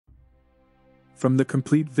From the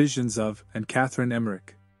complete visions of Anne Catherine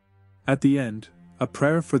Emmerich. At the end, a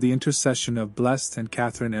prayer for the intercession of blessed Anne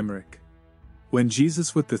Catherine Emmerich. When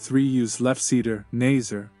Jesus with the 3 youths left Cedar,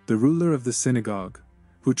 Nazar, the ruler of the synagogue,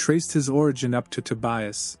 who traced his origin up to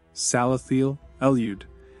Tobias, Salathiel, Eliud,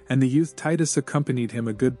 and the youth Titus accompanied him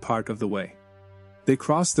a good part of the way. They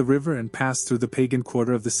crossed the river and passed through the pagan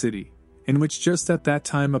quarter of the city, in which just at that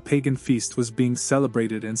time a pagan feast was being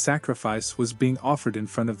celebrated and sacrifice was being offered in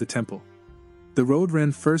front of the temple. The road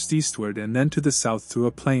ran first eastward and then to the south through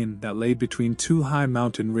a plain that lay between 2 high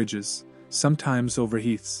mountain ridges, sometimes over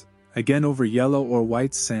heaths, again over yellow or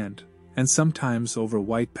white sand, and sometimes over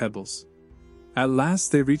white pebbles. At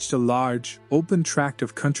last they reached a large, open tract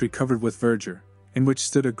of country covered with verdure, in which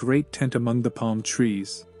stood a great tent among the palm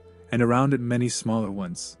trees, and around it many smaller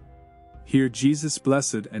ones. Here Jesus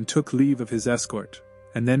blessed and took leave of his escort,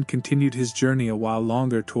 and then continued his journey a while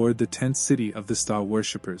longer toward the tent city of the star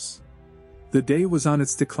worshippers. The day was on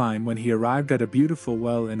its decline when he arrived at a beautiful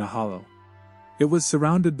well in a hollow. It was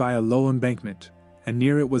surrounded by a low embankment, and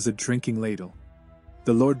near it was a drinking ladle.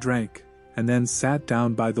 The Lord drank, and then sat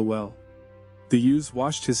down by the well. The youths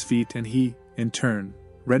washed his feet and he, in turn,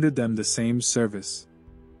 rendered them the same service.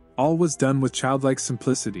 All was done with childlike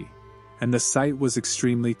simplicity, and the sight was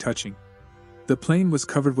extremely touching. The plain was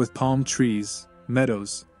covered with palm trees,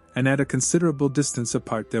 meadows, and at a considerable distance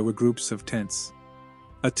apart there were groups of tents.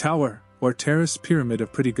 A tower, or terraced pyramid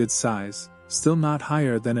of pretty good size, still not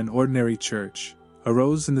higher than an ordinary church,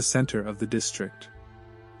 arose in the center of the district.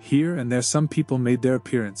 Here and there some people made their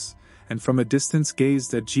appearance, and from a distance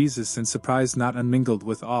gazed at Jesus in surprise not unmingled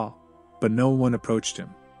with awe, but no one approached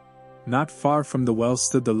him. Not far from the well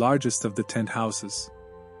stood the largest of the tent houses.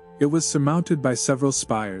 It was surmounted by several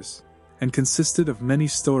spires, and consisted of many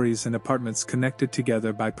stories and apartments connected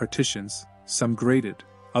together by partitions, some grated,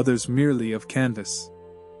 others merely of canvas.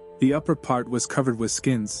 The upper part was covered with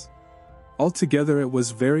skins. Altogether it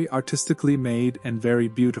was very artistically made and very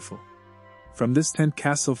beautiful. From this tent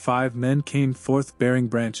castle 5 men came forth bearing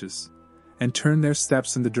branches, and turned their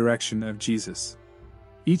steps in the direction of Jesus.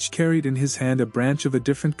 Each carried in his hand a branch of a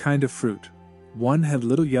different kind of fruit. One had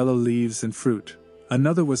little yellow leaves and fruit,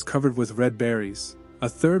 another was covered with red berries, a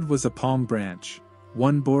third was a palm branch,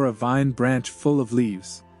 one bore a vine branch full of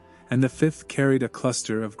leaves, and the 5th carried a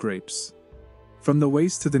cluster of grapes. From the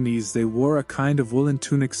waist to the knees they wore a kind of woolen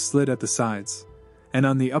tunic slit at the sides, and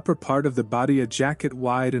on the upper part of the body a jacket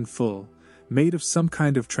wide and full, made of some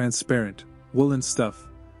kind of transparent, woolen stuff,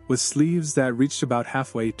 with sleeves that reached about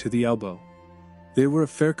halfway to the elbow. They were of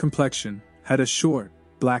fair complexion, had a short,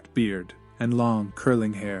 black beard, and long,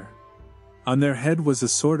 curling hair. On their head was a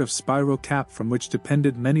sort of spiral cap from which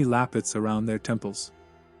depended many lappets around their temples.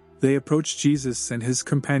 They approached Jesus and his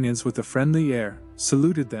companions with a friendly air,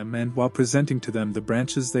 saluted them and, while presenting to them the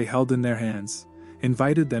branches they held in their hands,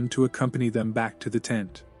 invited them to accompany them back to the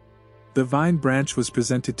tent. The vine branch was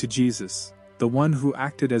presented to Jesus, the one who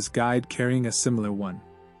acted as guide carrying a similar one.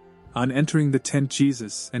 On entering the tent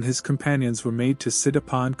Jesus and his companions were made to sit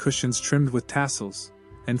upon cushions trimmed with tassels,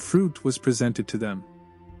 and fruit was presented to them.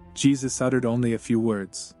 Jesus uttered only a few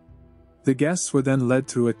words. The guests were then led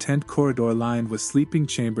through a tent corridor lined with sleeping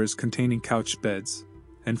chambers containing couch beds,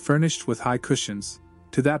 and furnished with high cushions,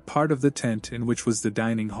 to that part of the tent in which was the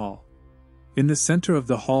dining hall. In the center of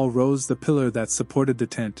the hall rose the pillar that supported the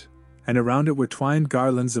tent, and around it were twined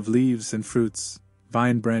garlands of leaves and fruits,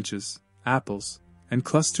 vine branches, apples, and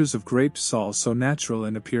clusters of grapes, all so natural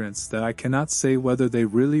in appearance that I cannot say whether they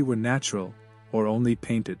really were natural, or only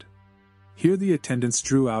painted. Here the attendants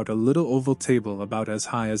drew out a little oval table about as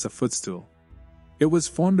high as a footstool. It was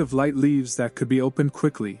formed of light leaves that could be opened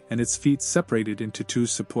quickly and its feet separated into 2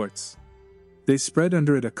 supports. They spread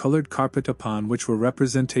under it a colored carpet upon which were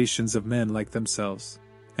representations of men like themselves,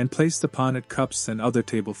 and placed upon it cups and other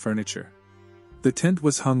table furniture. The tent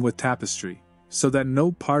was hung with tapestry, so that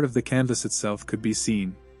no part of the canvas itself could be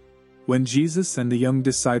seen. When Jesus and the young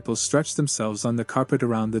disciples stretched themselves on the carpet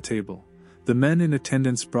around the table, the men in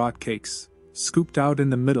attendance brought cakes, scooped out in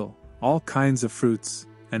the middle, all kinds of fruits,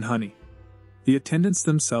 and honey. The attendants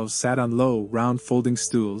themselves sat on low, round folding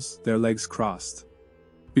stools, their legs crossed.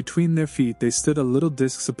 Between their feet they stood a little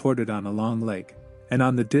disc supported on a long leg, and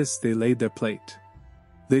on the disc they laid their plate.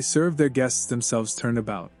 They served their guests themselves turn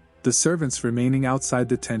about, the servants remaining outside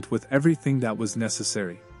the tent with everything that was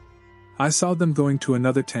necessary. I saw them going to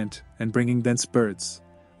another tent and bringing thence birds,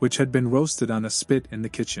 which had been roasted on a spit in the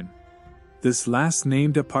kitchen. This last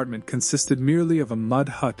named apartment consisted merely of a mud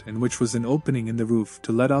hut in which was an opening in the roof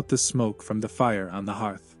to let out the smoke from the fire on the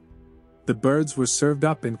hearth. The birds were served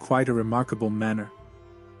up in quite a remarkable manner.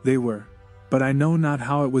 They were, but I know not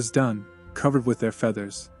how it was done, covered with their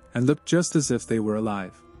feathers, and looked just as if they were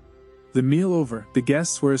alive. The meal over, the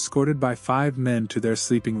guests were escorted by 5 men to their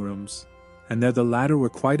sleeping rooms, and there the latter were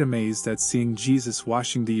quite amazed at seeing Jesus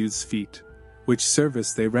washing the youth's feet, which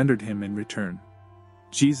service they rendered him in return.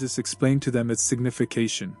 Jesus explained to them its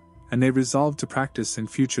signification, and they resolved to practice in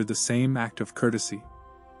future the same act of courtesy.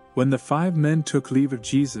 When the 5 men took leave of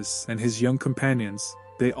Jesus and his young companions,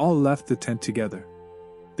 they all left the tent together.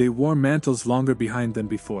 They wore mantles longer behind than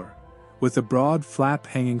before, with a broad flap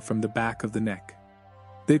hanging from the back of the neck.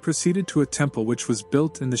 They proceeded to a temple which was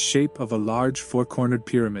built in the shape of a large 4-cornered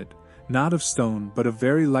pyramid, not of stone but of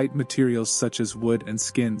very light materials such as wood and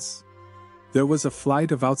skins. There was a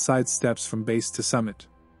flight of outside steps from base to summit.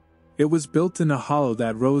 It was built in a hollow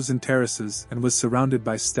that rose in terraces and was surrounded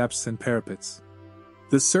by steps and parapets.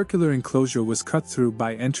 The circular enclosure was cut through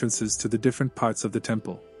by entrances to the different parts of the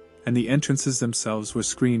temple, and the entrances themselves were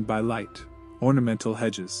screened by light, ornamental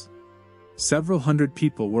hedges. Several hundred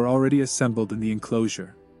people were already assembled in the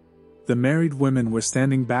enclosure. The married women were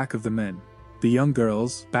standing back of the men, the young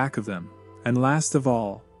girls back of them, and last of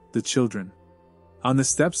all, the children. On the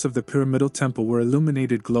steps of the pyramidal temple were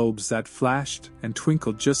illuminated globes that flashed and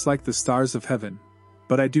twinkled just like the stars of heaven,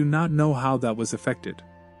 but I do not know how that was effected.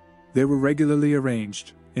 They were regularly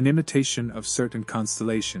arranged, in imitation of certain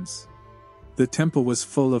constellations. The temple was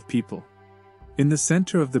full of people. In the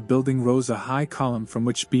center of the building rose a high column from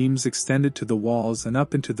which beams extended to the walls and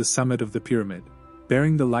up into the summit of the pyramid,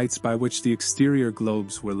 bearing the lights by which the exterior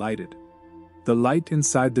globes were lighted. The light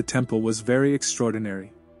inside the temple was very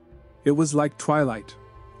extraordinary. It was like twilight,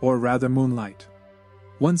 or rather moonlight.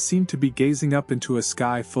 One seemed to be gazing up into a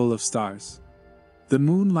sky full of stars. The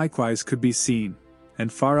moon likewise could be seen,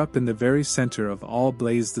 and far up in the very center of all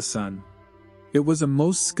blazed the sun. It was a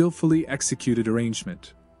most skillfully executed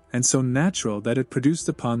arrangement, and so natural that it produced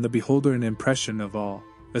upon the beholder an impression of awe,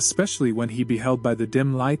 especially when he beheld by the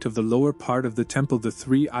dim light of the lower part of the temple the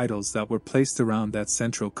 3 idols that were placed around that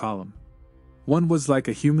central column. One was like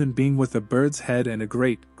a human being with a bird's head and a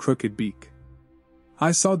great, crooked beak.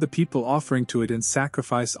 I saw the people offering to it in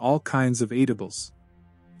sacrifice all kinds of eatables.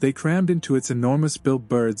 They crammed into its enormous bill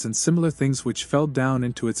birds and similar things which fell down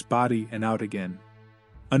into its body and out again.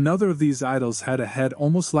 Another of these idols had a head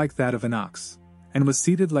almost like that of an ox, and was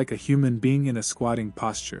seated like a human being in a squatting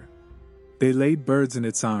posture. They laid birds in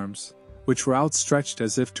its arms, which were outstretched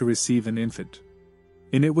as if to receive an infant.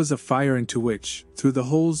 In it was a fire into which, through the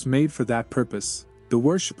holes made for that purpose, the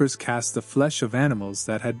worshippers cast the flesh of animals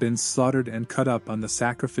that had been slaughtered and cut up on the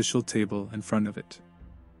sacrificial table in front of it.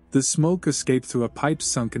 The smoke escaped through a pipe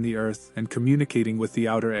sunk in the earth and communicating with the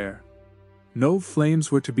outer air. No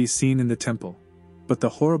flames were to be seen in the temple, but the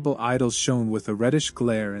horrible idols shone with a reddish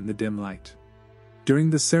glare in the dim light. During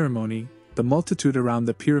the ceremony, the multitude around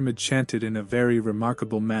the pyramid chanted in a very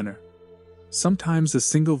remarkable manner. Sometimes a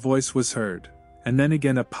single voice was heard, and then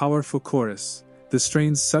again a powerful chorus, the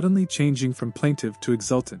strains suddenly changing from plaintive to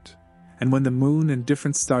exultant, and when the moon and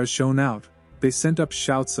different stars shone out, they sent up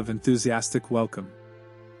shouts of enthusiastic welcome.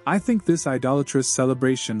 I think this idolatrous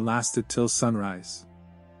celebration lasted till sunrise.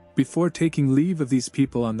 Before taking leave of these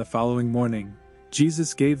people on the following morning,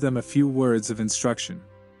 Jesus gave them a few words of instruction.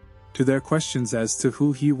 To their questions as to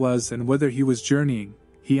who he was and whither he was journeying,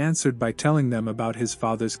 he answered by telling them about his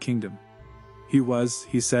Father's kingdom. He was,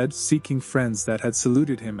 he said, seeking friends that had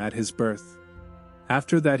saluted him at his birth.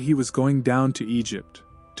 After that he was going down to Egypt,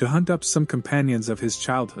 to hunt up some companions of his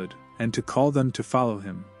childhood, and to call them to follow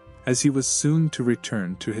him, as he was soon to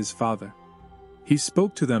return to his Father. He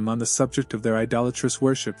spoke to them on the subject of their idolatrous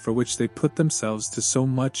worship for which they put themselves to so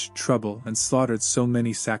much trouble and slaughtered so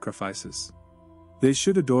many sacrifices. They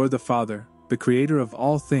should adore the Father, the Creator of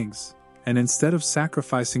all things, and instead of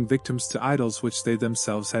sacrificing victims to idols which they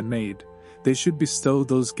themselves had made, they should bestow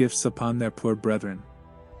those gifts upon their poor brethren.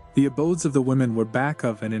 The abodes of the women were back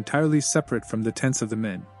of and entirely separate from the tents of the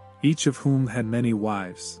men, each of whom had many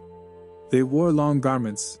wives. They wore long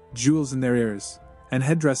garments, jewels in their ears, and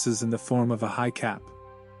headdresses in the form of a high cap.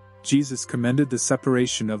 Jesus commended the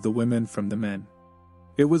separation of the women from the men.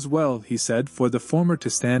 It was well, he said, for the former to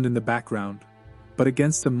stand in the background, but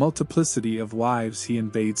against a multiplicity of wives he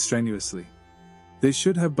inveighed strenuously. They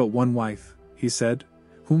should have but one wife, he said,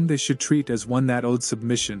 whom they should treat as one that owed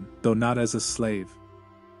submission, though not as a slave.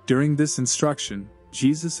 During this instruction,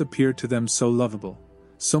 Jesus appeared to them so lovable,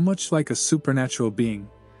 so much like a supernatural being,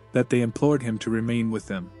 that they implored him to remain with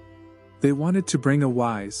them. They wanted to bring a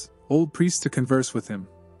wise, old priest to converse with him,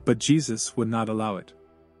 but Jesus would not allow it.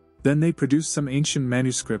 Then they produced some ancient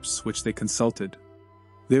manuscripts which they consulted.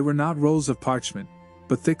 They were not rolls of parchment,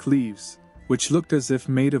 but thick leaves, which looked as if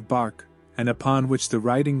made of bark, and upon which the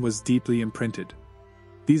writing was deeply imprinted.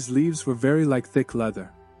 These leaves were very like thick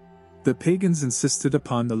leather. The pagans insisted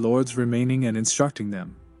upon the Lord's remaining and instructing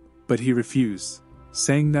them, but he refused,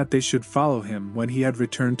 saying that they should follow him when he had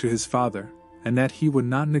returned to his Father, and that he would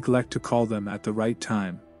not neglect to call them at the right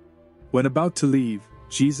time. When about to leave,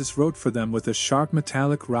 Jesus wrote for them with a sharp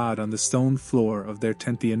metallic rod on the stone floor of their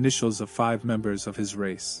tent the initials of 5 members of his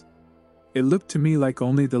race. It looked to me like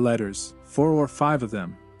only the letters, 4 or 5 of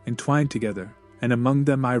them, entwined together, and among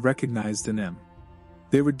them I recognized an M.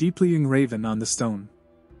 They were deeply engraven on the stone.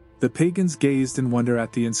 The pagans gazed in wonder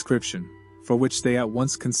at the inscription, for which they at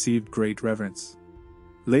once conceived great reverence.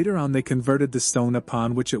 Later on they converted the stone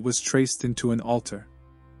upon which it was traced into an altar.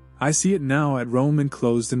 I see it now at Rome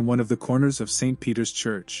enclosed in one of the corners of St. Peter's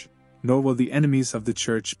Church, nor will the enemies of the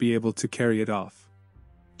church be able to carry it off.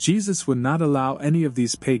 Jesus would not allow any of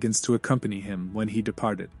these pagans to accompany him when he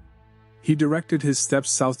departed. He directed his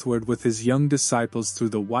steps southward with his young disciples through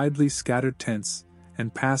the widely scattered tents,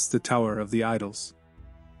 and past the Tower of the Idols.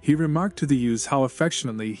 He remarked to the youths how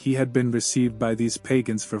affectionately he had been received by these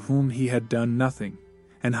pagans for whom he had done nothing,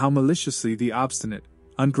 and how maliciously the obstinate,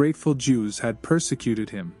 ungrateful Jews had persecuted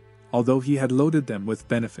him, although he had loaded them with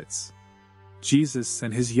benefits. Jesus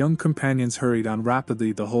and his young companions hurried on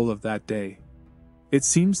rapidly the whole of that day. It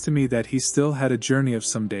seems to me that he still had a journey of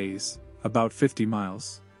some days, about 50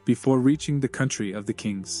 miles, before reaching the country of the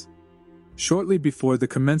kings. Shortly before the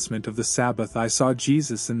commencement of the Sabbath I saw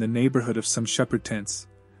Jesus in the neighborhood of some shepherd tents,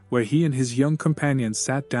 where he and his young companions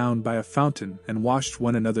sat down by a fountain and washed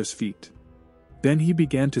one another's feet. Then he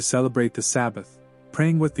began to celebrate the Sabbath,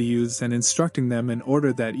 praying with the youths and instructing them in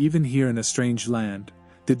order that even here in a strange land,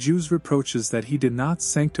 the Jews' reproaches that he did not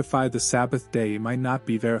sanctify the Sabbath day might not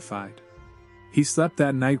be verified. He slept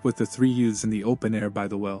that night with the 3 youths in the open air by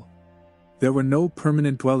the well. There were no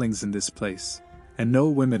permanent dwellings in this place, and no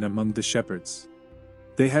women among the shepherds.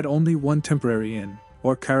 They had only one temporary inn,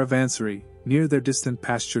 or caravansary, near their distant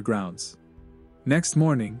pasture grounds. Next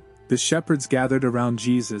morning, the shepherds gathered around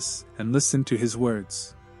Jesus and listened to his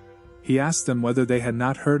words. He asked them whether they had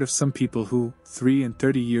not heard of some people who,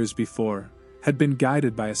 33 years before, had been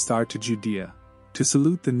guided by a star to Judea, to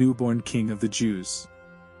salute the newborn king of the Jews.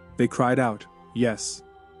 They cried out, "Yes,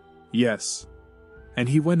 yes." And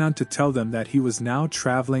he went on to tell them that he was now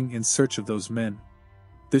traveling in search of those men.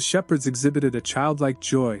 The shepherds exhibited a childlike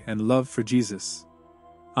joy and love for Jesus.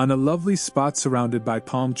 On a lovely spot surrounded by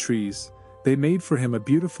palm trees, they made for him a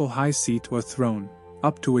beautiful high seat or throne,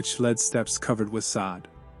 up to which led steps covered with sod.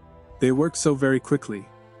 They worked so very quickly,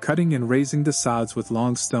 cutting and raising the sods with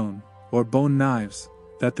long stone, or bone knives,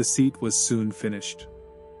 that the seat was soon finished.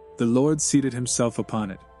 The Lord seated himself upon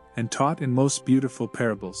it, and taught in most beautiful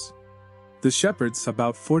parables. The shepherds,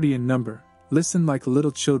 about 40 in number, listened like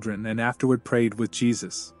little children and afterward prayed with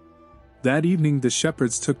Jesus. That evening the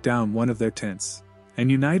shepherds took down one of their tents, and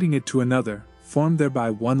uniting it to another, formed thereby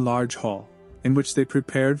one large hall, in which they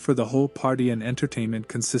prepared for the whole party an entertainment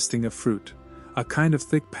consisting of fruit, a kind of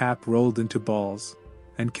thick pap rolled into balls,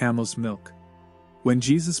 and camel's milk. When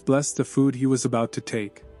Jesus blessed the food he was about to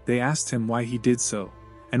take, they asked him why he did so,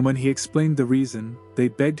 and when he explained the reason, they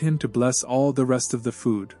begged him to bless all the rest of the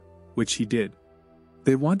food, which he did.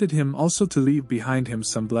 They wanted him also to leave behind him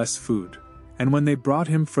some blessed food, and when they brought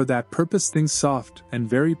him for that purpose things soft and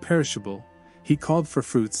very perishable, he called for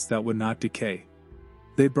fruits that would not decay.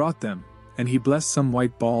 They brought them, and he blessed some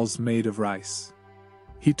white balls made of rice.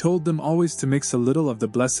 He told them always to mix a little of the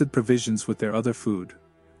blessed provisions with their other food,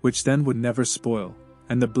 which then would never spoil,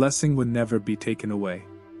 and the blessing would never be taken away.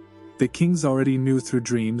 The kings already knew through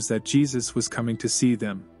dreams that Jesus was coming to see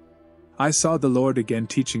them. I saw the Lord again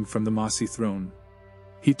teaching from the mossy throne.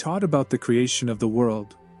 He taught about the creation of the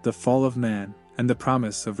world, the fall of man, and the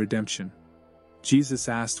promise of redemption. Jesus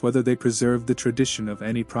asked whether they preserved the tradition of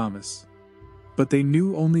any promise. But they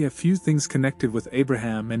knew only a few things connected with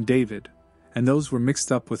Abraham and David, and those were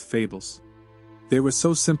mixed up with fables. They were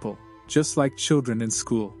so simple, just like children in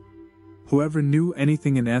school. Whoever knew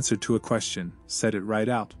anything in answer to a question, said it right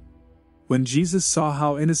out. When Jesus saw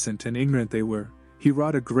how innocent and ignorant they were, he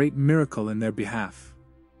wrought a great miracle in their behalf.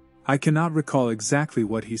 I cannot recall exactly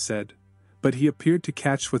what he said, but he appeared to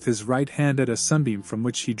catch with his right hand at a sunbeam from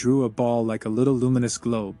which he drew a ball like a little luminous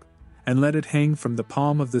globe, and let it hang from the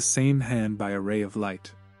palm of the same hand by a ray of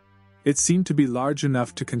light. It seemed to be large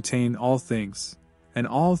enough to contain all things, and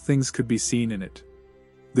all things could be seen in it.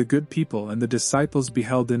 The good people and the disciples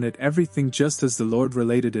beheld in it everything just as the Lord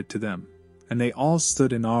related it to them, and they all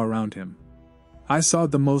stood in awe around him. I saw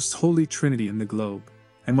the most holy Trinity in the globe,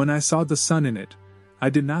 and when I saw the Son in it, I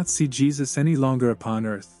did not see Jesus any longer upon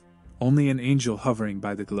earth, only an angel hovering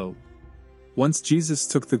by the globe. Once Jesus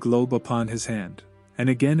took the globe upon his hand, and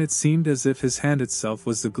again it seemed as if his hand itself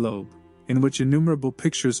was the globe, in which innumerable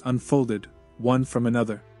pictures unfolded, one from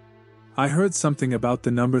another. I heard something about the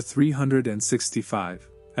number 365,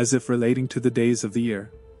 as if relating to the days of the year,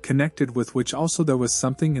 connected with which also there was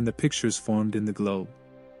something in the pictures formed in the globe.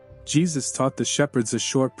 Jesus taught the shepherds a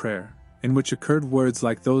short prayer, in which occurred words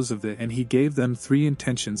like those of and he gave them 3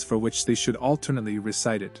 intentions for which they should alternately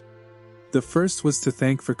recite it. The first was to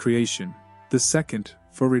thank for creation, the second,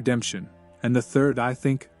 for redemption, and the third, I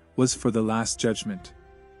think, was for the last judgment.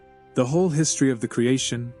 The whole history of the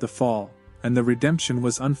creation, the fall, and the redemption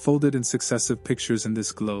was unfolded in successive pictures in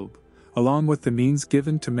this globe, along with the means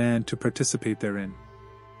given to man to participate therein.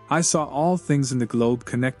 I saw all things in the globe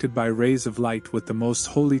connected by rays of light with the most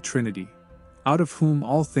holy Trinity, out of whom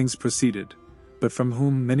all things proceeded, but from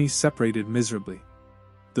whom many separated miserably.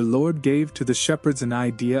 The Lord gave to the shepherds an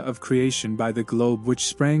idea of creation by the globe which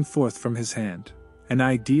sprang forth from his hand, an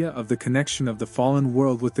idea of the connection of the fallen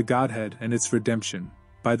world with the Godhead and its redemption,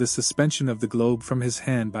 by the suspension of the globe from his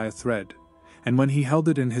hand by a thread, and when he held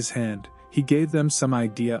it in his hand, he gave them some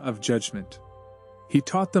idea of judgment. He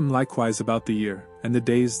taught them likewise about the year, and the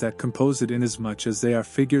days that compose it, inasmuch as they are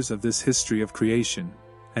figures of this history of creation,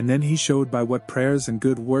 and then he showed by what prayers and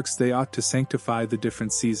good works they ought to sanctify the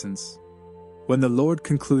different seasons. When the Lord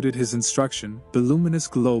concluded his instruction, the luminous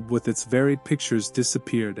globe with its varied pictures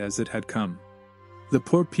disappeared as it had come. The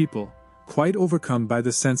poor people, quite overcome by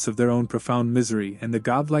the sense of their own profound misery and the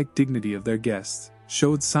godlike dignity of their guests,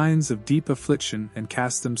 showed signs of deep affliction and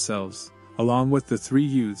cast themselves, along with the 3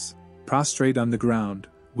 youths, prostrate on the ground,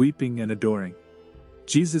 weeping and adoring.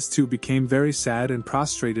 Jesus too became very sad and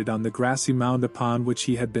prostrated on the grassy mound upon which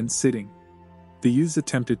he had been sitting. The youths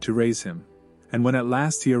attempted to raise him, and when at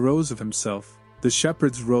last he arose of himself, the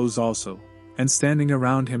shepherds rose also, and standing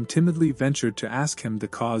around him timidly ventured to ask him the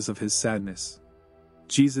cause of his sadness.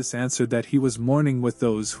 Jesus answered that he was mourning with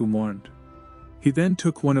those who mourned. He then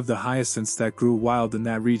took one of the hyacinths that grew wild in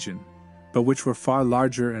that region, but which were far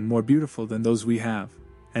larger and more beautiful than those we have,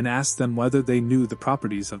 and asked them whether they knew the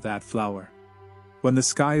properties of that flower. When the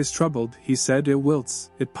sky is troubled, he said, it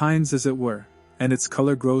wilts, it pines as it were, and its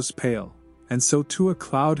color grows pale, and so too a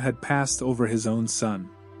cloud had passed over his own son.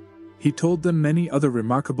 He told them many other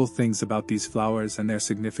remarkable things about these flowers and their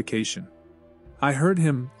signification. I heard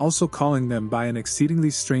him also calling them by an exceedingly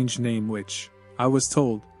strange name which, I was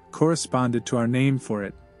told, corresponded to our name for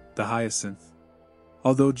it, the hyacinth.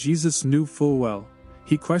 Although Jesus knew full well,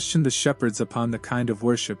 he questioned the shepherds upon the kind of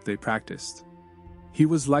worship they practiced. He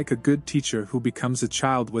was like a good teacher who becomes a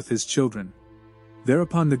child with his children.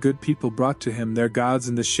 Thereupon the good people brought to him their gods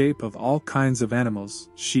in the shape of all kinds of animals,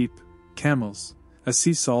 sheep, camels, a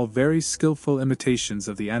seesaw, very skillful imitations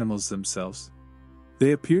of the animals themselves.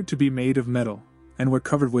 They appeared to be made of metal, and were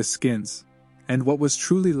covered with skins, and what was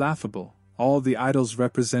truly laughable, all the idols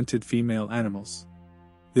represented female animals.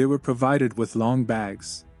 They were provided with long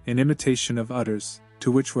bags, in imitation of udders,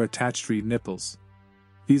 to which were attached reed nipples.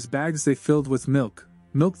 These bags they filled with milk,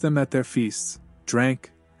 milked them at their feasts,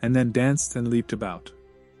 drank, and then danced and leaped about.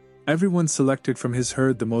 Everyone selected from his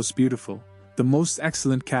herd the most beautiful, the most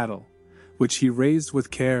excellent cattle, which he raised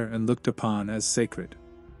with care and looked upon as sacred.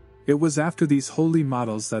 It was after these holy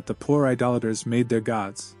models that the poor idolaters made their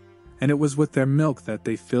gods, and it was with their milk that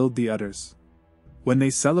they filled the udders. When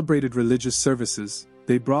they celebrated religious services,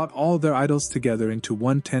 they brought all their idols together into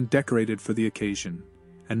one tent decorated for the occasion,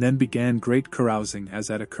 and then began great carousing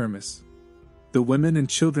as at a kermesse. The women and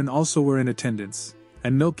children also were in attendance,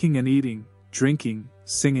 and milking and eating, drinking,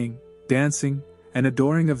 singing, dancing, and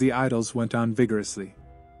adoring of the idols went on vigorously.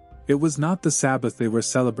 It was not the Sabbath they were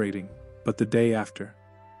celebrating, but the day after.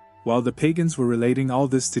 While the pagans were relating all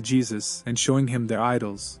this to Jesus and showing him their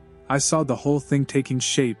idols, I saw the whole thing taking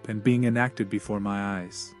shape and being enacted before my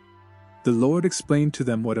eyes. The Lord explained to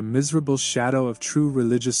them what a miserable shadow of true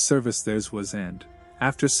religious service theirs was, and,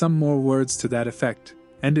 after some more words to that effect,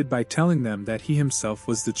 ended by telling them that he himself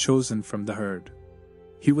was the chosen from the herd.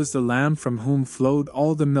 He was the Lamb from whom flowed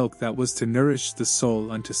all the milk that was to nourish the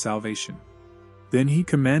soul unto salvation. Then he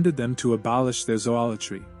commanded them to abolish their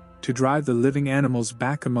zoolatry, to drive the living animals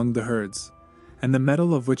back among the herds, and the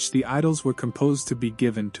metal of which the idols were composed to be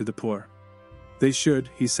given to the poor. They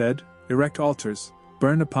should, he said, erect altars,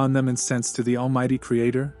 burn upon them incense to the Almighty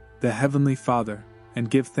Creator, the Heavenly Father,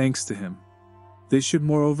 and give thanks to Him. They should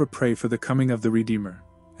moreover pray for the coming of the Redeemer,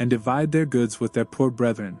 and divide their goods with their poor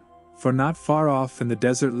brethren, for not far off in the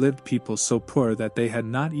desert lived people so poor that they had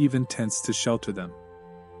not even tents to shelter them.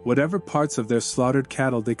 Whatever parts of their slaughtered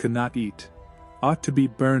cattle they could not eat, ought to be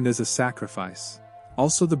burned as a sacrifice,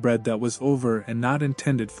 also the bread that was over and not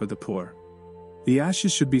intended for the poor. The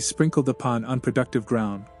ashes should be sprinkled upon unproductive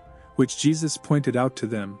ground, which Jesus pointed out to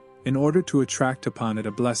them, in order to attract upon it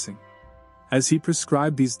a blessing. As he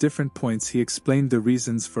prescribed these different points, he explained the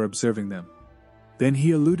reasons for observing them. Then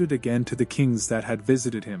he alluded again to the kings that had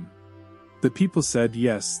visited him. The people said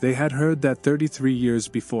yes, they had heard that 33 years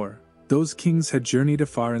before, those kings had journeyed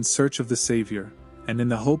afar in search of the Savior, and in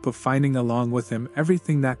the hope of finding along with him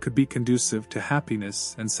everything that could be conducive to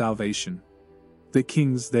happiness and salvation. The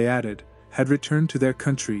kings, they added, had returned to their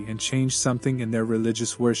country and changed something in their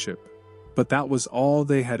religious worship, but that was all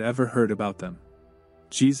they had ever heard about them.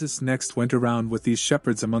 Jesus next went around with these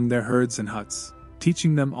shepherds among their herds and huts,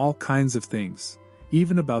 teaching them all kinds of things,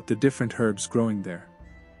 even about the different herbs growing there.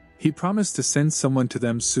 He promised to send someone to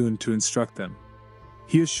them soon to instruct them.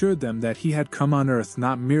 He assured them that he had come on earth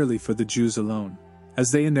not merely for the Jews alone,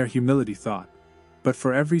 as they in their humility thought, but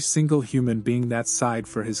for every single human being that sighed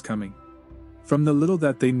for his coming. From the little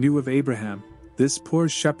that they knew of Abraham, this poor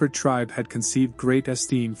shepherd tribe had conceived great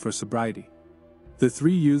esteem for sobriety. The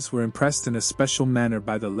three youths were impressed in a special manner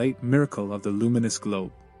by the late miracle of the luminous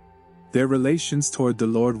globe. Their relations toward the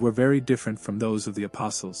Lord were very different from those of the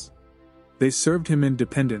apostles. They served him in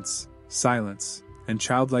dependence, silence, and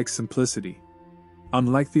childlike simplicity.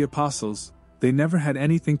 Unlike the apostles, they never had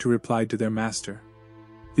anything to reply to their master.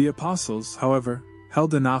 The apostles, however,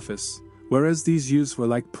 held an office, whereas these youths were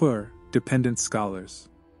like poor, dependent scholars.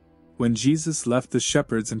 When Jesus left the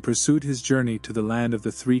shepherds and pursued his journey to the land of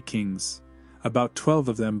the three kings, about 12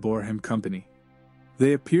 of them bore him company.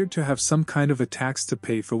 They appeared to have some kind of a tax to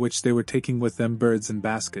pay, for which they were taking with them birds and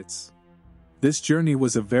baskets. This journey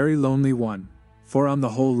was a very lonely one, for on the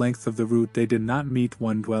whole length of the route they did not meet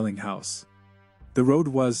one dwelling house. The road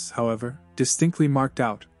was, however, distinctly marked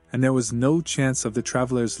out, and there was no chance of the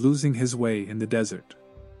travelers losing his way in the desert.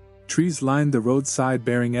 Trees lined the roadside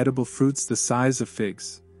bearing edible fruits the size of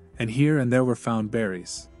figs, and here and there were found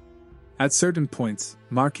berries. At certain points,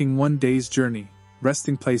 marking one day's journey,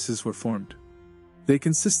 resting places were formed. They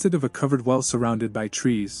consisted of a covered well surrounded by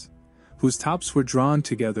trees, whose tops were drawn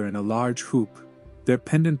together in a large hoop, their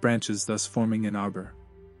pendant branches thus forming an arbor.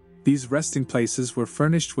 These resting places were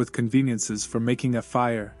furnished with conveniences for making a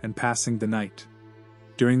fire and passing the night.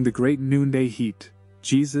 During the great noonday heat,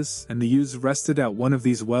 Jesus and the youths rested at one of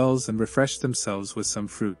these wells and refreshed themselves with some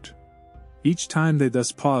fruit. Each time they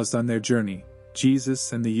thus paused on their journey,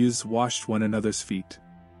 Jesus and the youths washed one another's feet.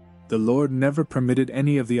 The Lord never permitted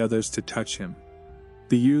any of the others to touch him.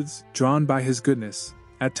 The youths, drawn by his goodness,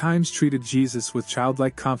 at times treated Jesus with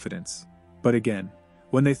childlike confidence, but again,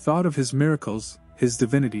 when they thought of his miracles, his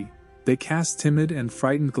divinity, they cast timid and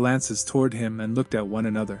frightened glances toward him and looked at one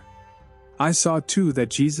another. I saw too that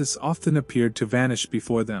Jesus often appeared to vanish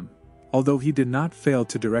before them, although he did not fail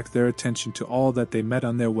to direct their attention to all that they met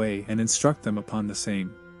on their way and instruct them upon the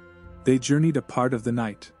same. They journeyed a part of the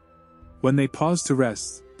night. When they paused to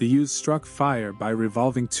rest, the youths struck fire by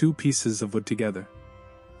revolving 2 pieces of wood together.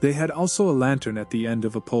 They had also a lantern at the end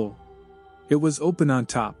of a pole. It was open on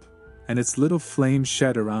top, and its little flame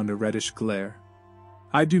shed around a reddish glare.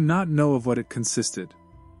 I do not know of what it consisted.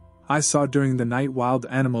 I saw during the night wild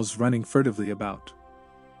animals running furtively about.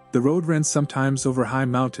 The road ran sometimes over high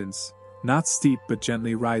mountains, not steep but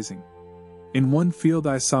gently rising. In one field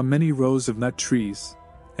I saw many rows of nut trees,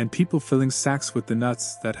 and people filling sacks with the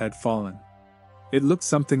nuts that had fallen. It looked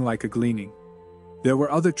something like a gleaning. There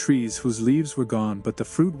were other trees whose leaves were gone but the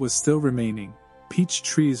fruit was still remaining, peach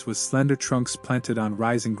trees with slender trunks planted on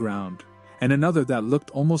rising ground, and another that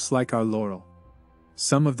looked almost like our laurel.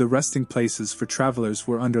 Some of the resting places for travelers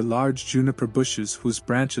were under large juniper bushes whose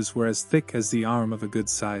branches were as thick as the arm of a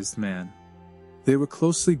good-sized man. They were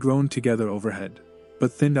closely grown together overhead,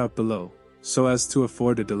 but thinned out below, so as to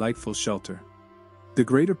afford a delightful shelter. The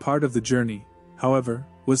greater part of the journey, however,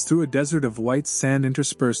 was through a desert of white sand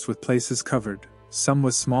interspersed with places covered, some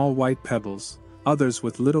with small white pebbles, others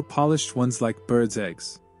with little polished ones like birds'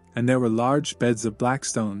 eggs, and there were large beds of black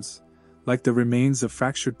stones, like the remains of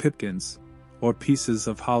fractured pipkins, or pieces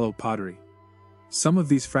of hollow pottery. Some of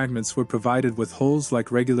these fragments were provided with holes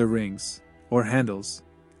like regular rings, or handles,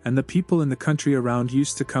 and the people in the country around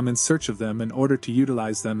used to come in search of them in order to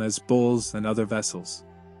utilize them as bowls and other vessels.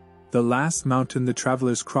 The last mountain the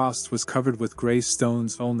travelers crossed was covered with gray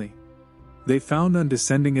stones only. They found on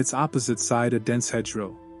descending its opposite side a dense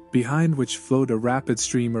hedgerow, behind which flowed a rapid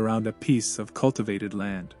stream around a piece of cultivated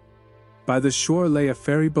land. By the shore lay a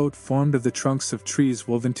ferry boat formed of the trunks of trees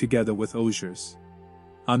woven together with osiers.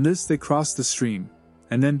 On this they crossed the stream,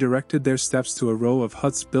 and then directed their steps to a row of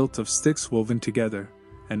huts built of sticks woven together,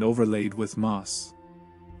 and overlaid with moss.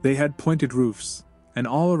 They had pointed roofs, and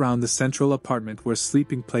all around the central apartment were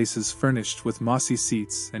sleeping places furnished with mossy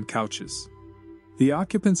seats and couches. The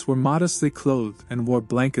occupants were modestly clothed and wore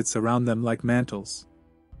blankets around them like mantles.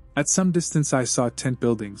 At some distance I saw tent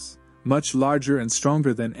buildings, much larger and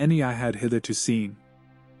stronger than any I had hitherto seen.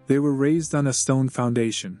 They were raised on a stone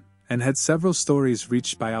foundation, and had several stories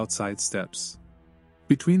reached by outside steps.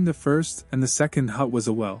 Between the first and the second hut was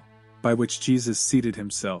a well, by which Jesus seated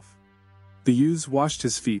himself. The youths washed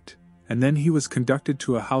his feet, and then he was conducted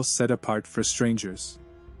to a house set apart for strangers.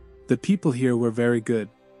 The people here were very good.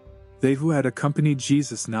 They who had accompanied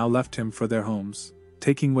Jesus now left him for their homes,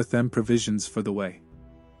 taking with them provisions for the way.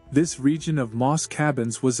 This region of moss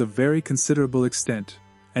cabins was of very considerable extent,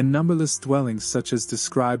 and numberless dwellings such as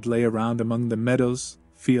described lay around among the meadows,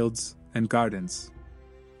 fields, and gardens.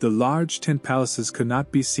 The large tent palaces could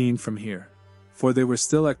not be seen from here, for they were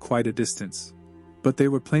still at quite a distance, but they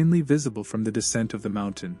were plainly visible from the descent of the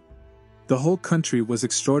mountain. The whole country was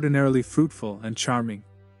extraordinarily fruitful and charming.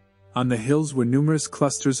 On the hills were numerous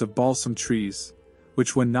clusters of balsam trees,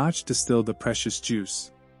 which when notched distilled the precious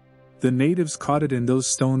juice. The natives caught it in those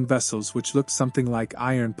stone vessels which looked something like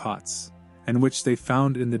iron pots, and which they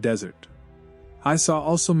found in the desert. I saw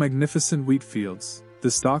also magnificent wheat fields, the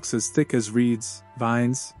stalks as thick as reeds,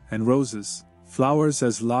 vines, and roses, flowers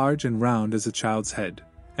as large and round as a child's head,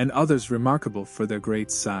 and others remarkable for their great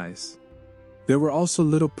size. There were also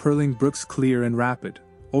little purling brooks clear and rapid,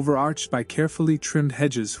 overarched by carefully trimmed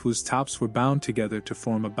hedges whose tops were bound together to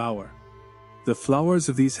form a bower. The flowers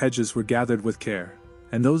of these hedges were gathered with care,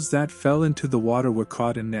 and those that fell into the water were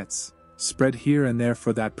caught in nets, spread here and there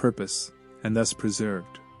for that purpose, and thus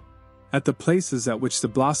preserved. At the places at which the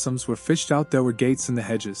blossoms were fished out there were gates in the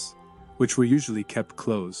hedges, which were usually kept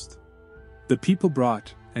closed. The people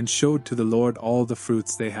brought and showed to the Lord all the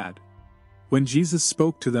fruits they had. When Jesus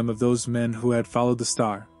spoke to them of those men who had followed the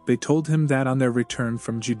star, they told him that on their return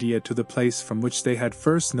from Judea to the place from which they had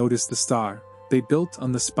first noticed the star, they built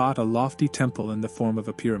on the spot a lofty temple in the form of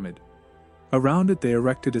a pyramid. Around it they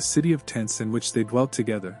erected a city of tents in which they dwelt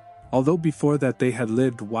together, although before that they had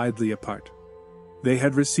lived widely apart. They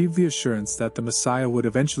had received the assurance that the Messiah would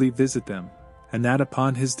eventually visit them, and that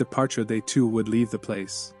upon his departure they too would leave the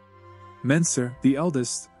place. Menser, the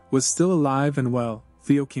eldest, was still alive and well.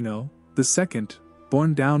 Theochino, the second,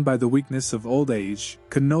 borne down by the weakness of old age,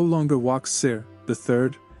 could no longer walk. Sir, the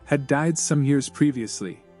third, had died some years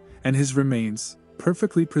previously, and his remains,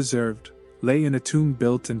 perfectly preserved, lay in a tomb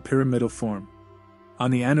built in pyramidal form.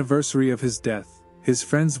 On the anniversary of his death, his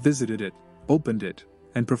friends visited it, opened it,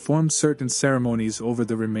 and performed certain ceremonies over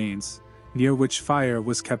the remains, near which fire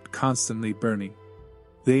was kept constantly burning.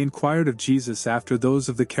 They inquired of Jesus after those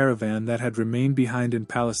of the caravan that had remained behind in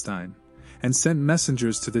Palestine, and sent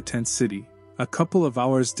messengers to the tent city, a couple of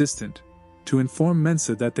hours distant, to inform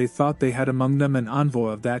Mensa that they thought they had among them an envoy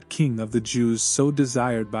of that king of the Jews so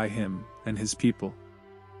desired by him and his people.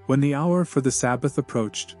 When the hour for the Sabbath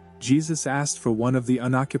approached, Jesus asked for one of the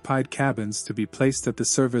unoccupied cabins to be placed at the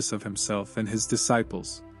service of himself and his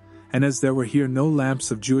disciples, and as there were here no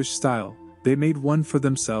lamps of Jewish style, they made one for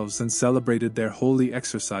themselves and celebrated their holy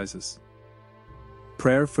exercises.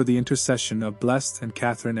 Prayer for the intercession of Blessed Anne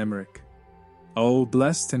Catherine Emmerich. O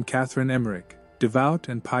blessed Anne Catherine Emmerich, devout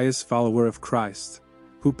and pious follower of Christ,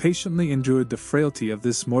 who patiently endured the frailty of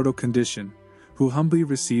this mortal condition, who humbly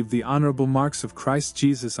received the honorable marks of Christ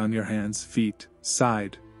Jesus on your hands, feet,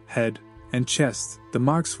 side, head, and chest, the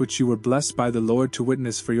marks which you were blessed by the Lord to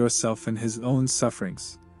witness for yourself in his own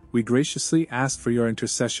sufferings, we graciously ask for your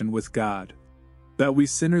intercession with God, that we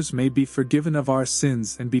sinners may be forgiven of our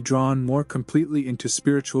sins and be drawn more completely into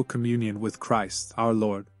spiritual communion with Christ our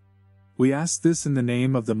Lord. We ask this in the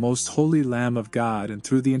name of the most holy Lamb of God and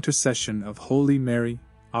through the intercession of Holy Mary,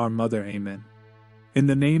 our Mother. Amen. In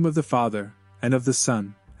the name of the Father, and of the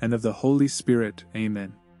Son, and of the Holy Spirit.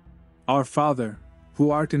 Amen. Our Father,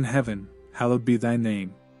 who art in heaven, hallowed be thy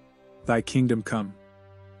name. Thy kingdom come.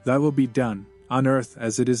 Thy will be done, on earth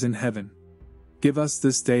as it is in heaven. Give us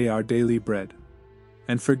this day our daily bread.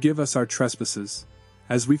 And forgive us our trespasses,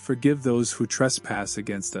 as we forgive those who trespass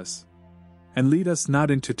against us. And lead us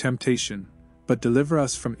not into temptation, but deliver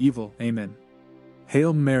us from evil. Amen.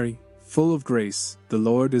 Hail Mary, full of grace, the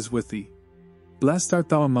Lord is with thee. Blessed art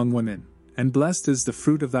thou among women, and blessed is the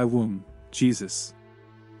fruit of thy womb, Jesus.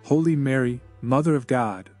 Holy Mary, Mother of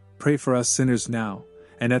God, pray for us sinners now,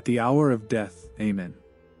 and at the hour of death. Amen.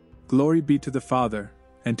 Glory be to the Father,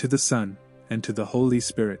 and to the Son, and to the Holy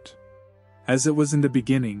Spirit. As it was in the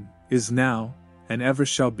beginning, is now, and ever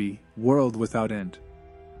shall be, world without end.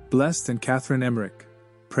 Blessed Anne Catherine Emmerich,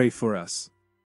 pray for us.